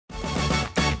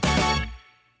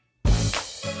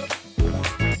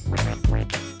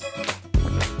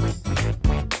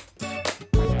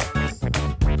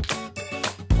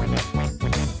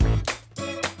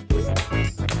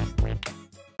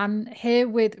I'm here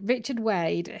with Richard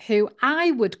Wade, who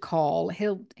I would call,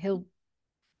 he'll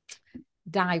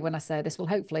die when I say this, well,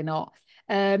 hopefully not.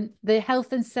 The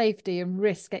health and safety and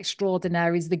risk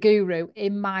extraordinaire is the guru,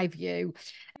 in my view.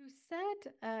 Who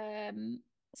said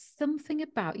something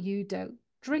about you don't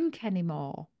drink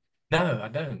anymore. No, I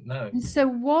don't know. And so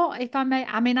what, if I may,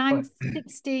 I mean, I'm Right.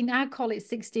 16, I call it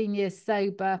 16 years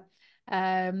sober.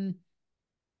 Um,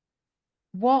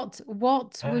 what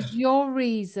was Ah, your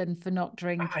reason for not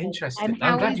drinking interesting. and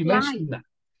I'm how glad is you life? mentioned that.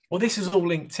 Well, this is all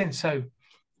linked in. So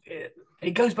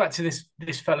it goes back to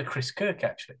this fella, Chris Kirk,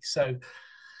 actually. So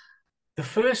the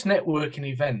first networking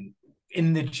event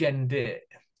in the Gen D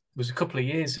was a couple of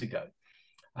years ago.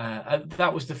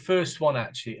 That was the first one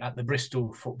actually at the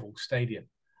Bristol Football Stadium.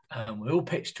 We all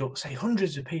pitched up, say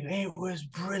hundreds of people. It was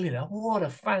brilliant. What a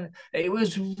fan. It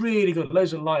was really good.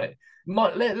 Loads of light.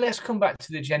 Let's come back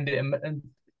to the agenda and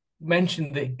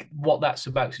mention what that's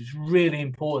about, because it's really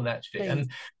important actually. Please.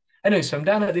 And anyway, so I'm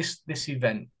down at this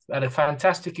event, at a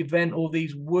fantastic event, all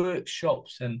these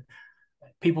workshops and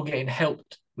people getting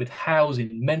helped with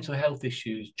housing, mental health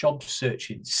issues, job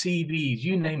searching, CVs,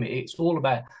 you name it. It's all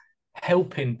about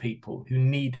helping people who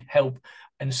need help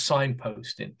and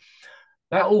signposting.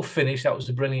 That all finished. That was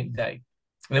a brilliant day.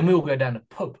 And then we all go down the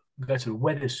pub, go to the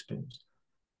Weatherspoons.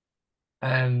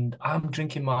 And I'm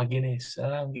drinking my Guinness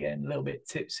and I'm getting a little bit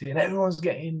tipsy, and everyone's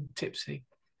getting tipsy,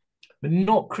 but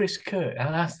not Chris Kurt.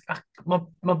 And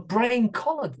my brain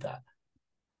collared that.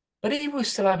 But he was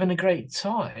still having a great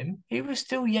time. He was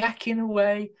still yakking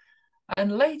away.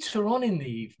 And later on in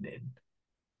the evening,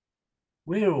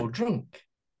 we're all drunk,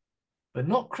 but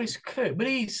not Chris Kirk, but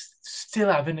he's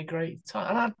still having a great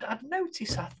time. And I'd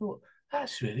noticed, I thought,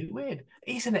 that's really weird.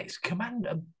 He's an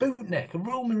ex-commando, a bootneck, a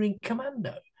Royal Marine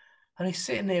commando. And he's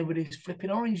sitting there with his flipping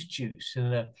orange juice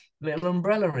and a little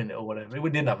umbrella in it or whatever.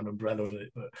 We didn't have an umbrella in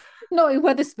it, but Not in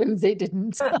Weatherspoons, it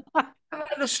didn't. and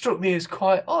that just struck me as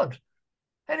quite odd.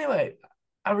 Anyway,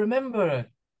 I remember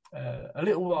a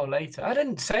little while later, I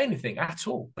didn't say anything at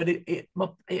all, but it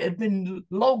had been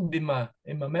logged in my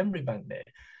memory bank there.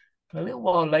 And a little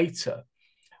while later,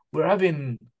 we're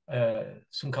having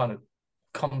some kind of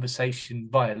conversation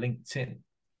via LinkedIn,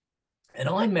 and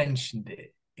I mentioned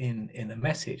it in a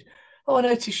message. Oh, I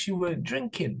noticed you weren't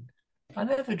drinking. I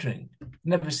never drink.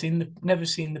 Never seen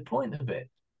the point of it.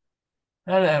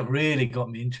 And that really got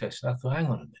me interested. I thought, hang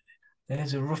on a minute.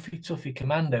 There's a roughy toughy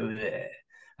commando there,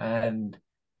 and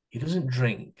he doesn't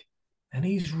drink, and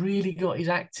he's really got his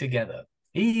act together.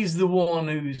 He's the one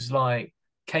who's like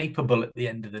capable at the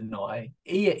end of the night.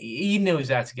 He knows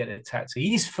how to get a taxi.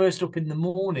 He's first up in the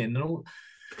morning, and all.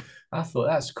 I thought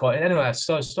that's quite anyway.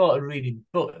 So I started reading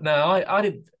book. Now I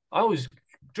did. I was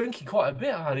drinking quite a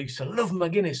bit. I used to love my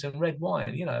Guinness and red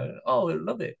wine. Oh, I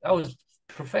love it. I was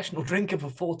a professional drinker for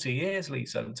 40 years,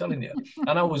 Lisa. I'm telling you,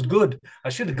 and I was good. I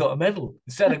should have got a medal.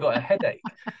 Instead, I got a headache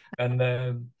and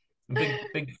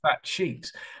big fat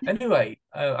cheeks. Anyway,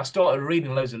 I started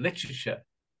reading loads of literature,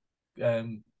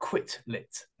 quit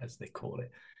lit as they call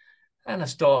it, and I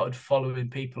started following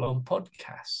people on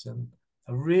podcasts, and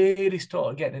I really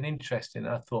started getting an interest in it.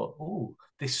 I thought, oh,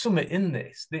 there's something in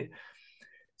this.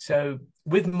 So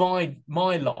with my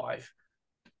life,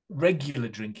 regular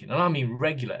drinking, and I mean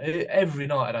regular, every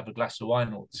night I'd have a glass of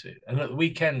wine or two, and at the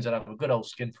weekends I'd have a good old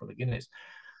skinful of Guinness.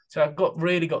 So I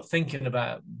really got thinking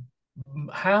about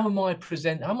how am I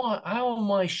present, how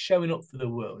am I showing up for the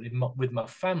world with my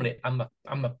family and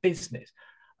my business.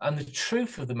 And the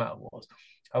truth of the matter was,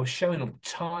 I was showing up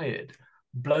tired,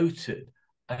 bloated,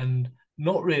 and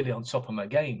not really on top of my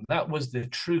game. That was the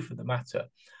truth of the matter.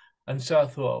 And so I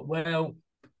thought, well,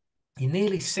 you're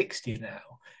nearly 60 now.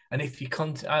 And if you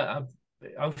can't,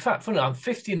 in fact, funny, I'm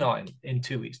 59 in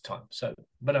 2 weeks' time. So,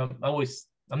 but I'm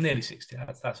nearly 60.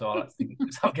 That's all I think.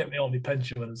 I'll get me on my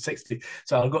pension when I'm 60.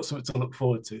 So I've got something to look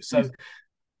forward to. So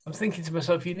I'm thinking to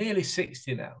myself, you're nearly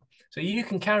 60 now. So you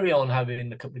can carry on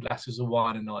having a couple of glasses of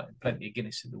wine a night and plenty of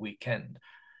Guinness at the weekend.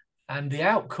 And the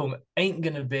outcome ain't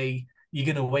going to be you're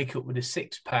going to wake up with a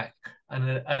six pack and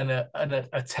a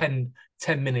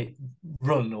 10-minute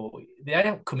run. Or the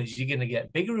outcome is you're going to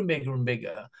get bigger and bigger and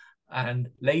bigger and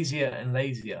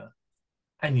lazier,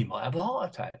 and you might have a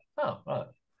heart attack. Oh, right.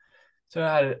 So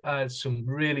I had some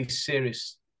really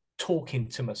serious talking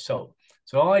to myself.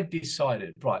 So I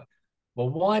decided, right, well,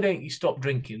 why don't you stop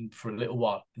drinking for a little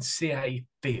while and see how you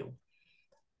feel?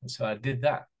 And so I did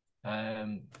that.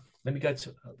 Let me go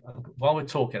to, while we're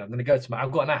talking, I'm going to go to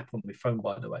I've got an app on my phone,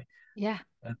 by the way. Yeah.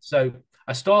 And so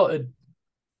I started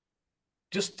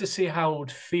just to see how I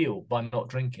would feel by not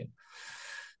drinking.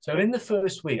 So in the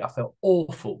first week, I felt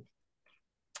awful.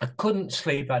 I couldn't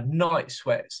sleep. I had night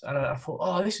sweats, and I thought,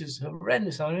 "Oh, this is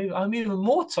horrendous. I'm even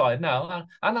more tired now,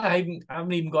 and I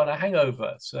haven't even got a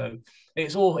hangover." So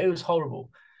it was horrible.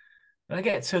 And I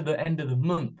get to the end of the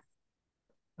month,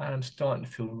 and I'm starting to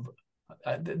feel.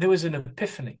 There was an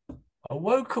epiphany. I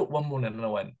woke up one morning and I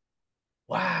went,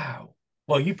 "Wow."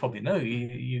 Well, you probably know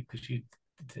because you.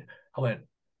 I went,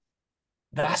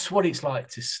 "That's what it's like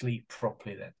to sleep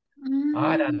properly." Then Mm.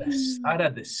 I'd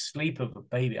had this sleep of a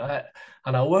baby. And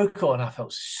I woke up and I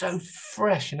felt so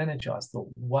fresh and energized. I thought,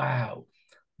 wow,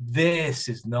 this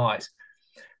is nice.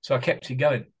 So I kept it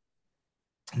going.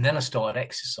 And then I started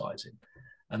exercising.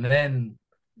 And then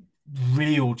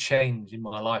real change in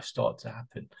my life started to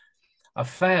happen. I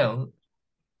found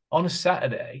on a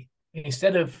Saturday,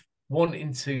 instead of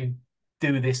wanting to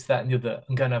do this, that, and the other,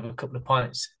 and go and have a couple of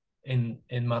pints in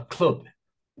my club,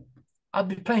 I'd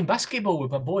be playing basketball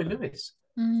with my boy Lewis.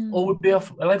 Or Mm. would be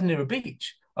off. I live near a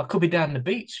beach. I could be down the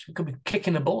beach. I could be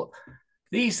kicking a ball.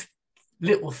 These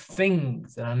little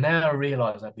things that I now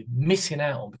realise I've been missing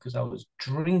out on because I was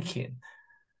drinking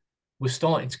were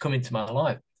starting to come into my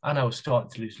life. And I was starting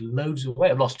to lose loads of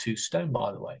weight. I've lost 2 stone,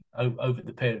 by the way, over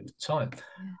the period of time.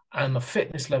 Yeah. And my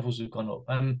fitness levels have gone up.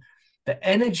 And the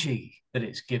energy that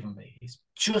it's given me is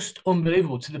just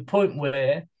unbelievable, to the point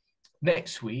where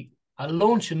next week I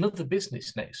launch another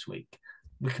business next week.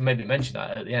 We can maybe mention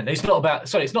that at the end. It's not about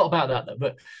that though,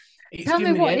 but it's Tell me,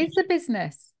 given me the what is the energy.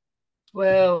 business?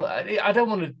 Well, I don't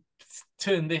want to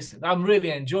turn this. I'm really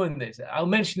enjoying this. I'll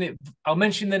mention it. I'll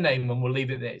mention the name and we'll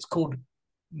leave it there. It's called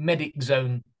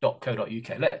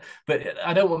mediczone.co.uk. But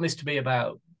I don't want this to be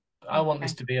about. I want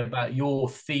this Okay. to be about your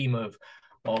theme of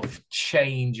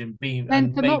change and being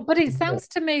and Mental making but it more. sounds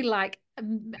to me like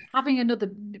having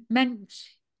another men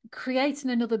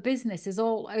creating another business is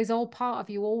all part of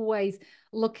you always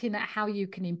looking at how you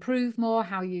can improve more,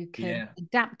 how you can Yeah.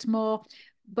 adapt more.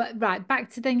 But right,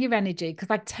 back to then your energy, because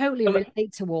I totally But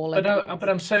relate to all of but this.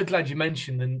 I'm so glad you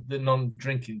mentioned the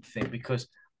non-drinking thing, because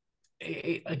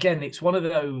again, it's one of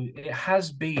those. It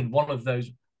has been one of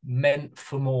those meant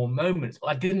for more moments.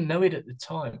 I didn't know it at the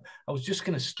time. I was just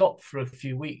going to stop for a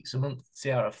few weeks, a month, to see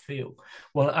how I feel.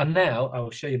 Well, and now I will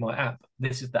show you my app.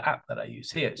 This is the app that I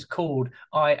use here. It's called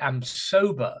I Am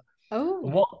Sober.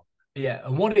 And Oh,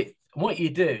 what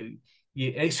you do,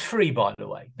 it's free, by the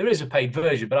way. There is a paid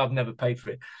version, but I've never paid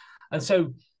for it. And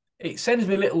so it sends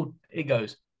me a little. It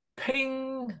goes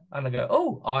ping, and I go,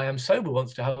 "Oh, I Am Sober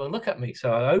wants to have a look at me."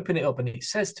 So I open it up, and it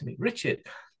says to me, "Richard,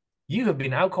 you have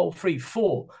been alcohol free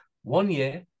for 1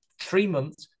 year, 3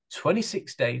 months,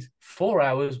 26 days, 4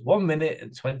 hours, 1 minute,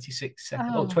 and 26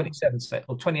 seconds, or oh, 27 seconds,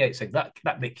 or 28 seconds."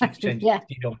 That bit keeps changing, yeah.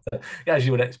 as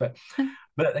you would expect.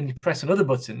 But then you press another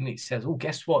button, and it says, "Oh,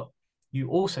 guess what? You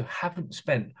also haven't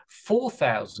spent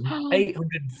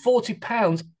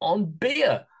 £4,840 on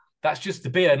beer." That's just the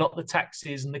beer, not the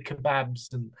taxis and the kebabs.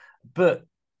 But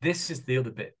this is the other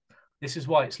bit. This is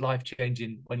why it's life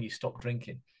changing when you stop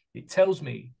drinking. It tells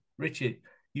me, "Richard,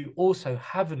 you also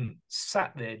haven't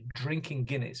sat there drinking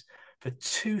Guinness for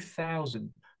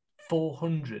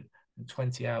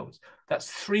 2,420 hours.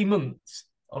 That's 3 months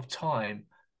of time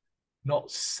not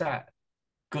sat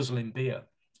guzzling beer.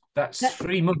 That's That-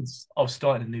 3 months of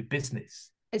starting a new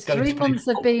business, It's going three to play months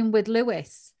of football, being with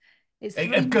Lewis. It's three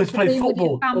going months to of play being with your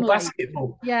football or family.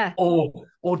 basketball, Yeah, or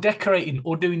decorating,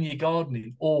 or doing your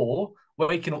gardening, or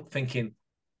waking up thinking,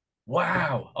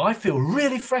 wow, I feel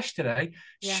really fresh today.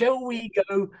 yeah. Shall we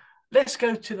go? Let's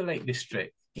go to the Lake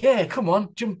District. Yeah, come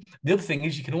on, jump. The other thing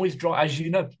is you can always drive, as you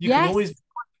know, you can always, Yes.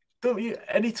 don't you,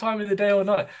 any time of the day or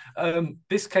night.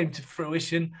 This came to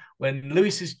fruition when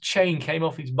Lewis's chain came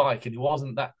off his bike and he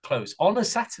wasn't that close. On a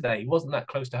Saturday, he wasn't that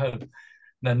close to home.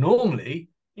 Now, normally,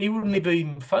 he wouldn't have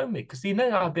even phoned me because he knew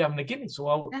I'd be having a Guinness.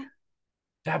 So Yeah.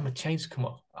 Dad, my chain's come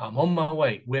off. I'm on my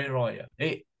way. Where are you?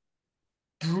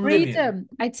 Brilliant. Freedom.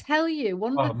 I tell you,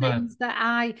 one of the Oh, man. things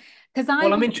that because I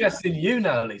Well, I'm would interested in you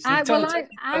now, Lisa. I well, Tell me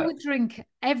I about. would drink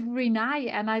every night,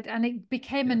 and it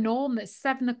became a norm that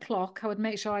 7 o'clock I would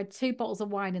make sure I had 2 bottles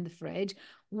of wine in the fridge.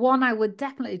 One I would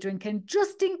definitely drink, and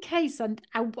just in case, and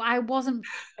I wasn't,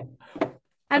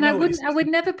 I and know what you're I would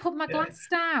saying. never put my Yeah, glass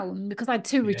down because I had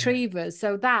two yeah, retrievers,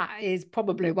 so that is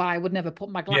probably why I would never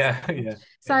put my glass yeah, down. yeah,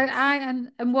 So yeah,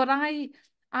 and what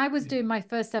I was doing my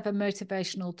first ever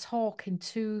motivational talk in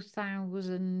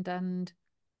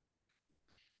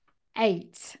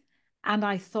 2008. And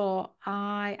I thought,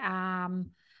 I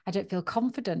don't feel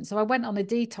confident. So I went on a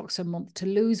detox for a month to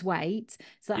lose weight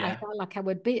so that I yeah, felt like I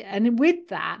would be. And with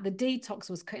that, the detox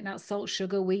was cutting out salt,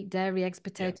 sugar, wheat, dairy, eggs, yeah.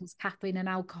 potatoes, caffeine, and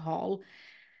alcohol.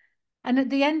 And at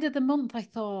the end of the month, I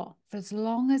thought, for as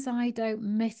long as I don't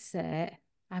miss it,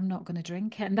 I'm not going to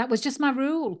drink it. And that was just my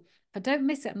rule. If I don't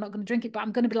miss it, I'm not going to drink it. But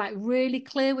I'm going to be like really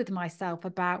clear with myself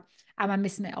about, am I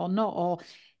missing it or not? Or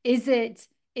is it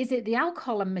the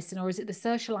alcohol I'm missing, or is it the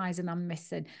socializing I'm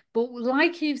missing? But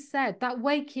like you've said, that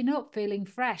waking up feeling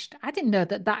fresh, I didn't know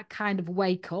that that kind of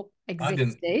wake up I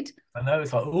didn't. existed. I know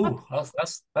it's like, oh,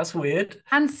 that's weird.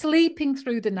 And sleeping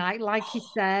through the night, like you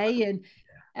say,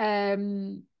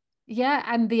 and yeah,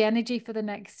 and the energy for the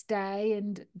next day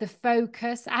and the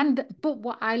focus. And but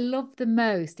what I love the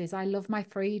most is I love my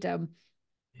freedom.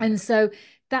 And Yeah, so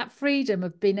that freedom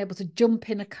of being able to jump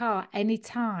in a car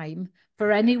anytime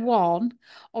for yeah, anyone,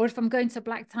 or if I'm going to a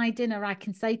black tie dinner, I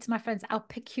can say to my friends, I'll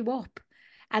pick you up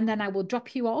and then I will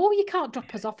drop you off. Oh, you can't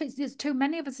drop us off. It's there's too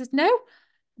many of us. Says, no,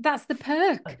 that's the yeah.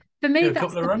 perk. For me, Do a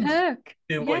that's couple of the runs. perk.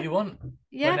 Do what Yeah, you want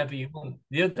yeah. whenever you want.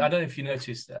 I don't know if you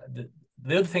noticed that.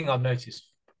 The other thing I've noticed,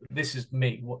 this is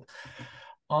me.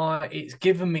 It's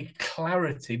given me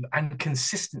clarity and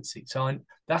consistency.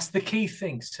 That's the key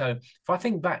thing. So if I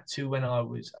think back to when I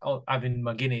was having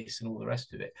my Guinness and all the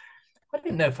rest of it, I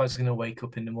didn't know if I was going to wake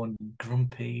up in the morning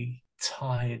grumpy,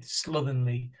 tired,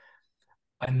 slovenly.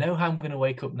 I know how I'm going to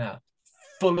wake up now,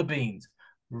 full of beans,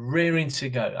 rearing to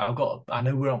go. I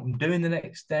know what I'm doing the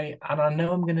next day, and I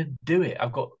know I'm going to do it.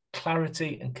 I've got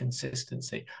clarity and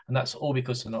consistency, and that's all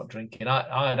because of not drinking.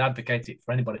 I'd advocate it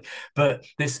for anybody, but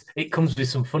it comes with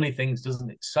some funny things, doesn't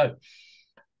it? So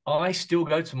I still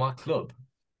go to my club.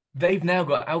 They've now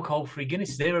got alcohol-free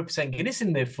Guinness, 0% Guinness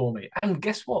in there for me, and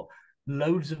guess what?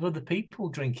 Loads of other people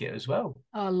drink it as well.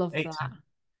 Oh, I love It's that. I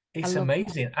it's love that.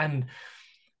 amazing, and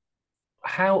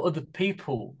how other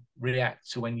people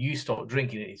react to when you start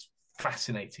drinking it is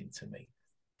fascinating to me.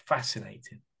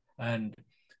 Fascinating. And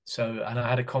and I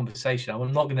had a conversation.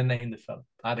 I'm not going to name the fellow.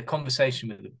 I had a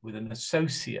conversation with an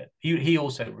associate. He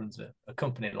also runs a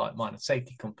company like mine, a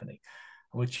safety company.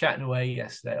 And we're chatting away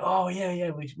yesterday. Oh, yeah,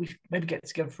 yeah, we should maybe get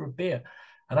together for a beer.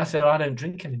 And I said, I don't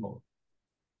drink anymore.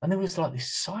 And there was like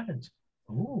this silence.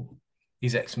 Oh,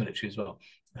 he's ex-military as well.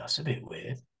 That's a bit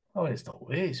weird. Oh, it's not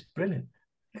weird. It's brilliant.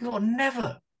 He goes, oh,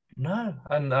 never. No.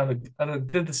 And I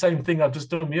did the same thing I've just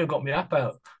done. You got my app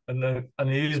out. And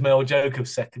he used my old joke of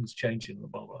seconds changing.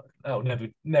 Blah, blah. That'll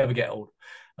never get old.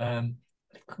 He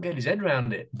couldn't get his head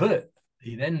around it. But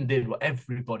he then did what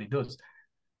everybody does.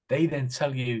 They then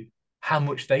tell you how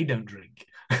much they don't drink,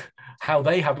 how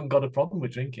they haven't got a problem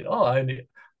with drinking. Oh,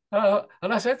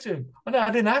 and I said to him, oh, no,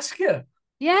 I didn't ask you.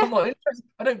 Yeah, I'm not interested.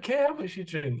 I don't care how much you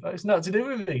drink. It's not to do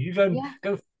with me. You yeah.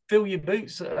 go fill your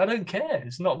boots. I don't care.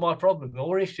 It's not my problem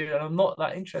or issue. And I'm not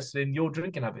that interested in your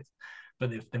drinking habits.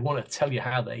 But if they want to tell you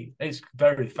it's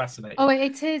very Oh, fascinating.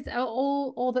 it is.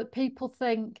 Or that people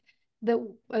think that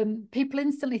people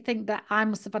instantly think that I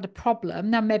must have had a problem.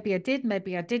 Now, maybe I did,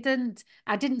 maybe I didn't.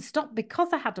 I didn't stop because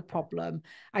I had a problem.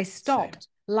 I Same. stopped.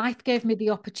 Life gave me the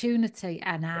opportunity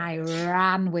and I Yes,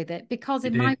 ran with it because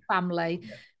you in my did. family,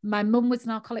 Yeah. my mum was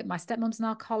an alcoholic, my stepmom's an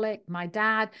alcoholic, my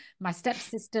dad, my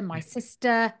stepsister, my Yeah.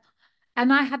 sister.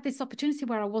 And I had this opportunity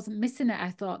where I wasn't missing it. I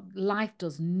thought life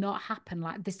does not happen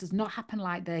like this, does not happen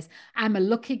like this. I'm a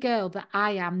lucky girl that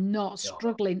I am not Yeah.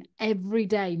 struggling every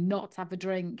day not to have a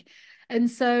drink. And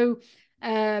so,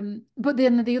 but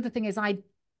then the other thing is I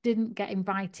didn't get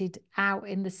invited out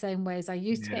in the same way as I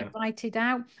used to get Yeah. invited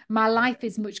out. My life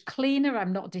is much cleaner.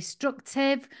 I'm not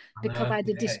destructive I because I know. had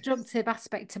a Yes. destructive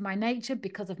aspect to my nature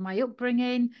because of my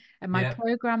upbringing and my Yeah.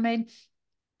 programming.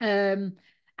 Um,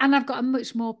 and I've got a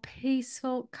much more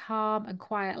peaceful, calm, and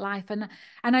quiet life. And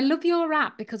I love your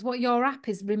app because what your app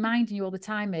is reminding you all the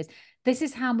time is this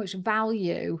is how much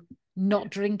value not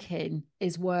drinking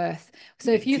is worth.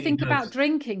 So if you It think about does.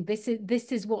 drinking, this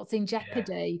is what's in Yeah.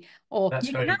 jeopardy. Or That's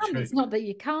you very can. true. It's not that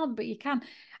you can't, but you can.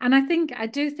 And I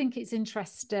do think it's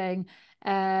interesting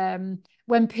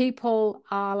when people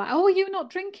are like, "Oh, you're not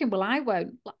drinking." Well, I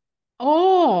won't.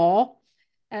 Or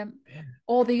um, Yeah.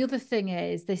 or the other thing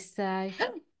is they say,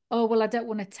 "Oh, well, I don't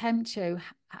want to tempt you,"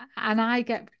 and I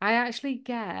actually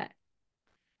get,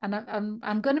 and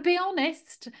I'm going to be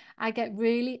honest, I get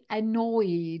really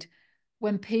annoyed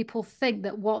when people think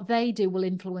that what they do will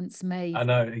influence I me.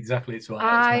 know exactly. It's what it's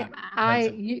I, mad. I,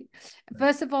 Mental. you,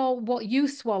 first of all, what you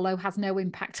swallow has no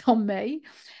impact on me,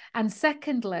 and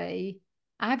secondly,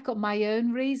 I've got my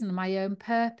own reason, my own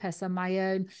purpose, and my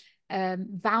own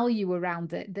value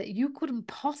around it that you couldn't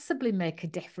possibly make a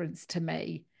difference to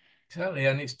me. Exactly,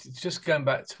 and it's just going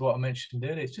back to what I mentioned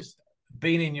earlier. It's just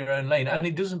being in your own lane, and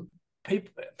it doesn't.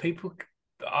 People.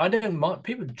 I don't mind.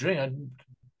 People drink.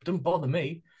 It doesn't bother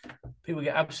me. People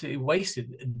get absolutely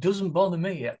wasted. It doesn't bother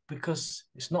me yet because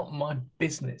it's not my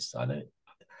business. I don't.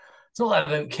 It's not that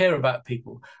I don't care about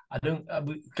people. I don't.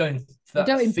 I'm going to You that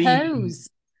don't theme. impose.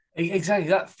 Exactly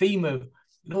that theme of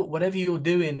look, whatever you're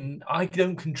doing, I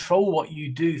don't control what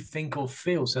you do, think, or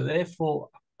feel. So therefore,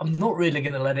 I'm not really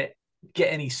going to let it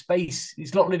get any space.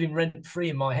 It's not living rent free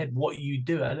in my head what you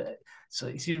do. So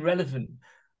it's irrelevant.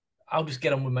 I'll just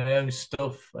get on with my own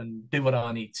stuff and do what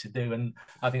I need to do. And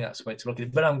I think that's the way to look at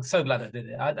it. But I'm so glad I did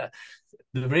it.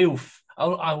 The real,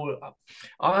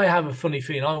 I have a funny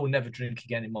feeling I will never drink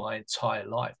again in my entire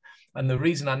life. And the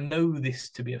reason I know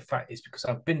this to be a fact is because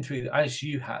I've been through, as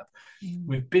you have,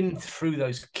 we've been through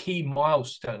those key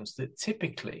milestones that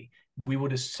typically we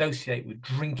would associate with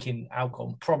drinking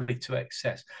alcohol, probably to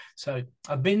excess. So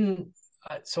I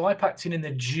packed in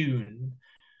the June.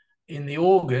 In the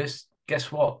August,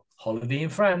 guess what? Holiday in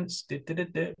France.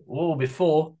 Oh,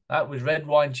 before that was red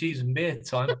wine, cheese, and beer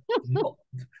time.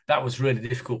 That was really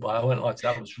difficult, but I won't lie to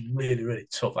you, that was really, really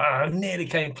tough. I nearly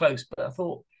came close, but I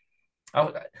thought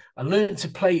I learned to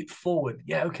play it forward.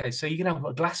 Yeah, okay, so you're gonna have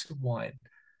a glass of wine.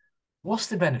 What's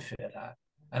the benefit of that?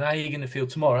 And how are you going to feel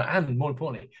tomorrow? And more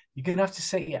importantly, you're going to have to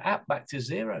set your app back to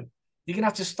zero. You're going to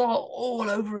have to start all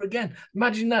over again.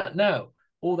 Imagine that now,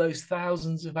 all those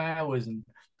thousands of hours and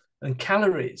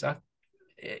calories.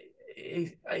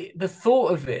 The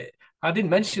thought of it, I didn't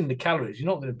mention the calories. You're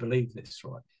not going to believe this,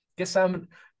 right? Guess I'm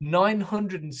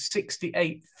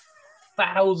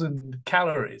 968,000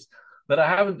 calories that I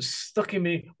haven't stuck in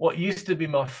me what used to be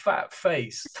my fat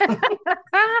face.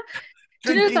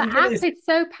 Do you know that app is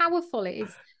so powerful? It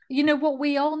is, you know, what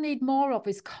we all need more of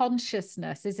is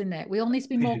consciousness, isn't it? We all need to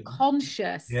be more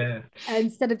conscious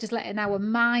instead of just letting our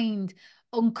mind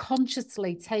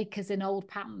unconsciously take us in old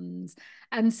patterns.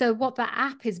 And so what that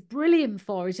app is brilliant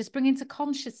for is just bringing to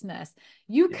consciousness.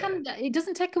 You can, it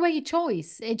doesn't take away your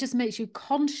choice. It just makes you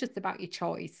conscious about your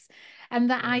choice. And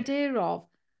that idea of,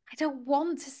 I don't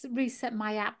want to reset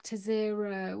my app to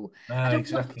zero. I don't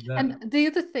exactly want, and the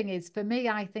other thing is, for me,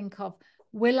 I think of,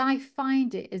 will I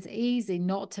find it as easy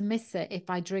not to miss it if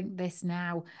I drink this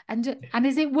now? And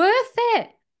is it worth it?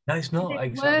 No, it's not.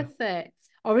 Is it worth it?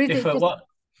 Or is it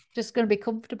just going to be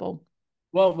comfortable?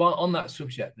 Well, on that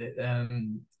subject,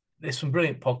 there's some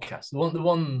brilliant podcasts. The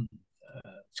one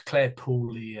it's Claire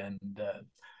Pooley and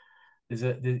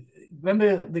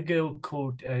remember the girl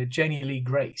called Janie Lee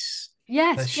Grace?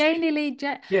 Yes, Janie Lee.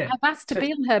 I've asked to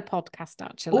be on her podcast,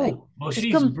 actually. Oh, well,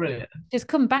 she's brilliant. She's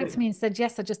come back to me and said,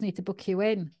 yes, I just need to book you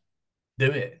in. Do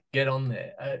it. Get on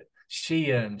there.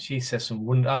 She says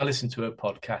some. I listened to her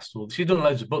podcast. Or she's done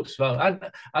loads of books as well.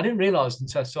 I didn't realize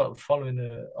until I started following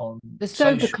her on the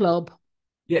Sober Club.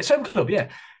 Yeah, Sober Club. Yeah,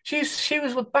 she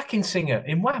was a backing singer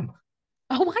in Wham.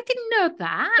 Oh, I didn't know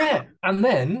that. Yeah, and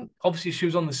then obviously she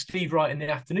was on the Steve Wright in the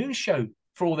Afternoon show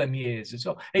for all them years as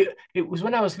well. It was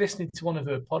when I was listening to one of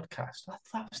her podcasts, I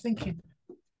was thinking,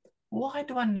 why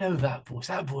do I know that voice?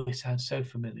 That voice sounds so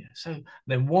familiar. So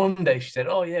then one day she said,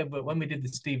 oh yeah, but when we did the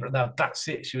Steve Wright, that's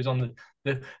it. She was on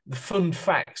the fun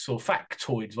facts or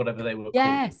factoids, whatever they were called.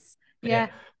 Yes, yeah.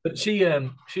 But she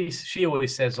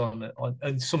always says on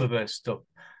some of her stuff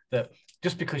that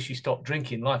just because you stop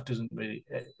drinking, life doesn't really,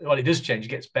 well, it does change, it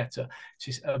gets better.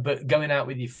 But going out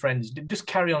with your friends, just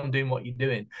carry on doing what you're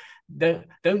doing.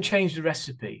 Don't change the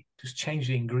recipe, just change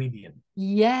the ingredient.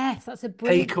 Yes, that's a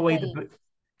brilliant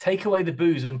take away the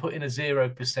booze and put in a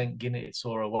 0% Guinness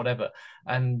or whatever,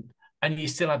 and you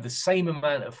still have the same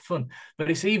amount of fun, but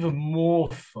it's even more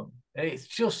fun. It's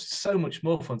just so much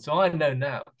more fun. So I know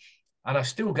now, and I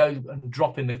still go and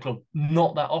drop in the club,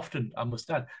 not that often, I must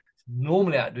add.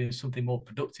 Normally out doing something more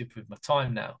productive with my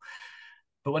time now.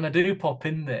 But when I do pop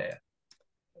in there,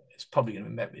 it's probably going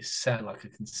to make me sound like a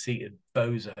conceited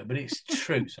bozo, but it's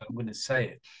true, so I'm going to say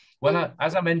it.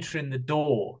 As I'm entering the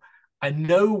door, I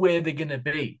know where they're going to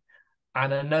be,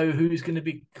 and I know who's going to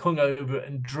be hungover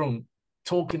and drunk,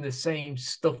 talking the same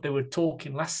stuff they were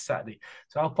talking last Saturday.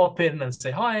 So I'll pop in and say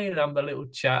hi and have a little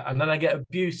chat, and then I get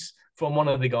abuse from one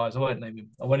of the guys. I won't name him.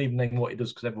 I won't even name what he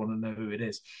does because everyone will know who it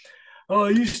is. Oh,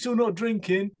 are you still not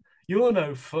drinking? You're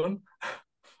no fun.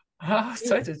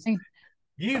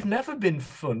 You've never been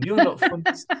fun. You're not fun.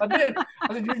 I said,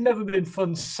 you've never been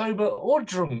fun, sober or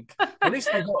drunk. At least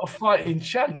I've got a fighting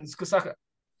chance because I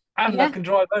can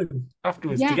drive home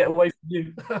afterwards to get away from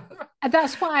you. And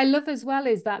that's what I love as well,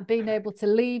 is that being able to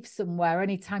leave somewhere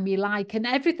anytime you like, and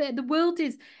everything. The world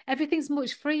everything's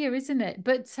much freer, isn't it?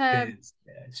 But it's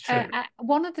true.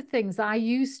 One of the things I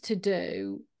used to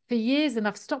do for years, and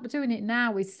I've stopped doing it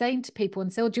now, is saying to people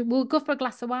and say, we'll go for a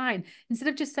glass of wine, instead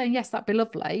of just saying, yes, that'd be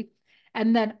lovely,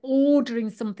 and then ordering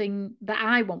something that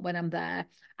I want when I'm there.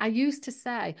 I used to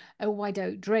say, oh, I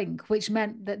don't drink, which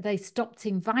meant that they stopped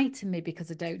inviting me because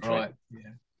I don't drink. Right, yeah.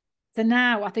 So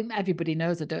now I think everybody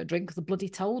knows I don't drink because I bloody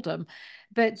told them.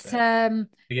 But you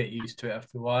get used to it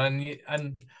after a while,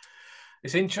 and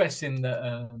It's interesting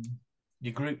that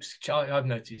your groups. I've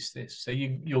noticed this. So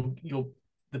the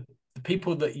the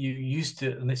people that you used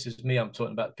to, and this is me, I'm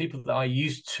talking about the people that I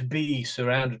used to be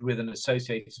surrounded with and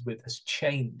associated with has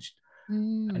changed.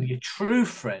 And Mm. your true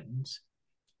friends,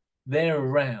 they're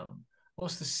around.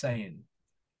 What's the saying?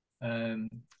 Um,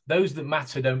 those that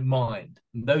matter don't mind,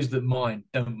 and those that mind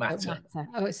don't Don't matter. matter.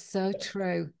 Oh, it's so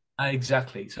true.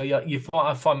 Exactly. So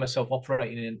I find myself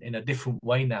operating in a different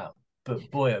way now. But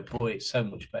boy, oh boy, it's so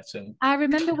much better. I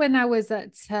remember when I was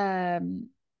at, and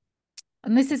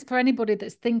this is for anybody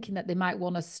that's thinking that they might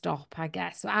want to stop, I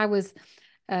guess. So I was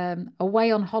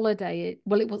away on holiday.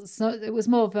 It was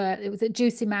more of it was at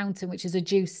Juicy Mountain, which is a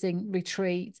juicing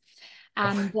retreat.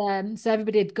 And so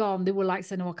everybody had gone. They were like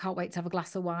saying, "Oh, I can't wait to have a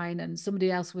glass of wine." And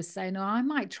somebody else was saying, "Oh, I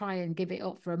might try and give it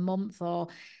up for a month."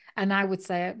 And I would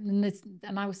say,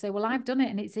 "Well, I've done it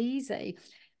and it's easy."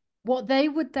 What they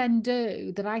would then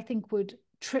do that I think would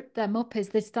trip them up is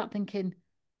they start thinking,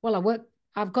 well,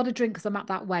 I've got to drink because I'm at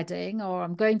that wedding, or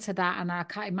I'm going to that and I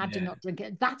can't imagine Yeah, not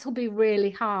drinking. That'll be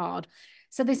really hard.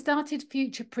 So they started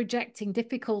future projecting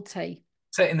difficulty.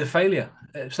 setting the failure.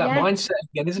 It's that Yeah, mindset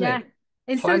again, isn't yeah. it?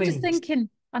 Instead of just Planning. thinking,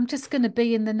 I'm just going to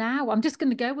be in the now. I'm just going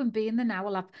to go and be in the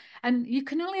now. And you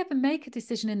can only ever make a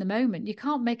decision in the moment. You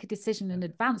can't make a decision in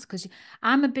advance because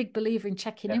I'm a big believer in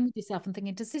checking Yeah, in with yourself and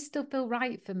thinking, does this still feel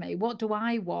right for me? What do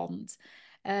I want?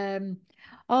 Um,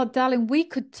 oh, darling, we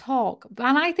could talk,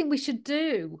 and I think we should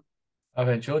do I've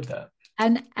enjoyed that.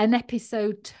 an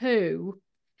episode 2.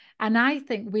 And I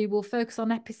think we will focus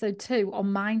on episode 2 on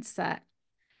mindset,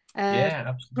 uh, Yeah,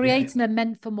 absolutely. creating a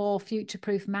meant for more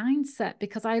future-proof mindset,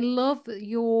 because I love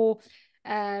your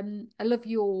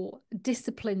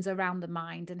disciplines around the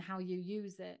mind and how you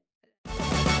use it.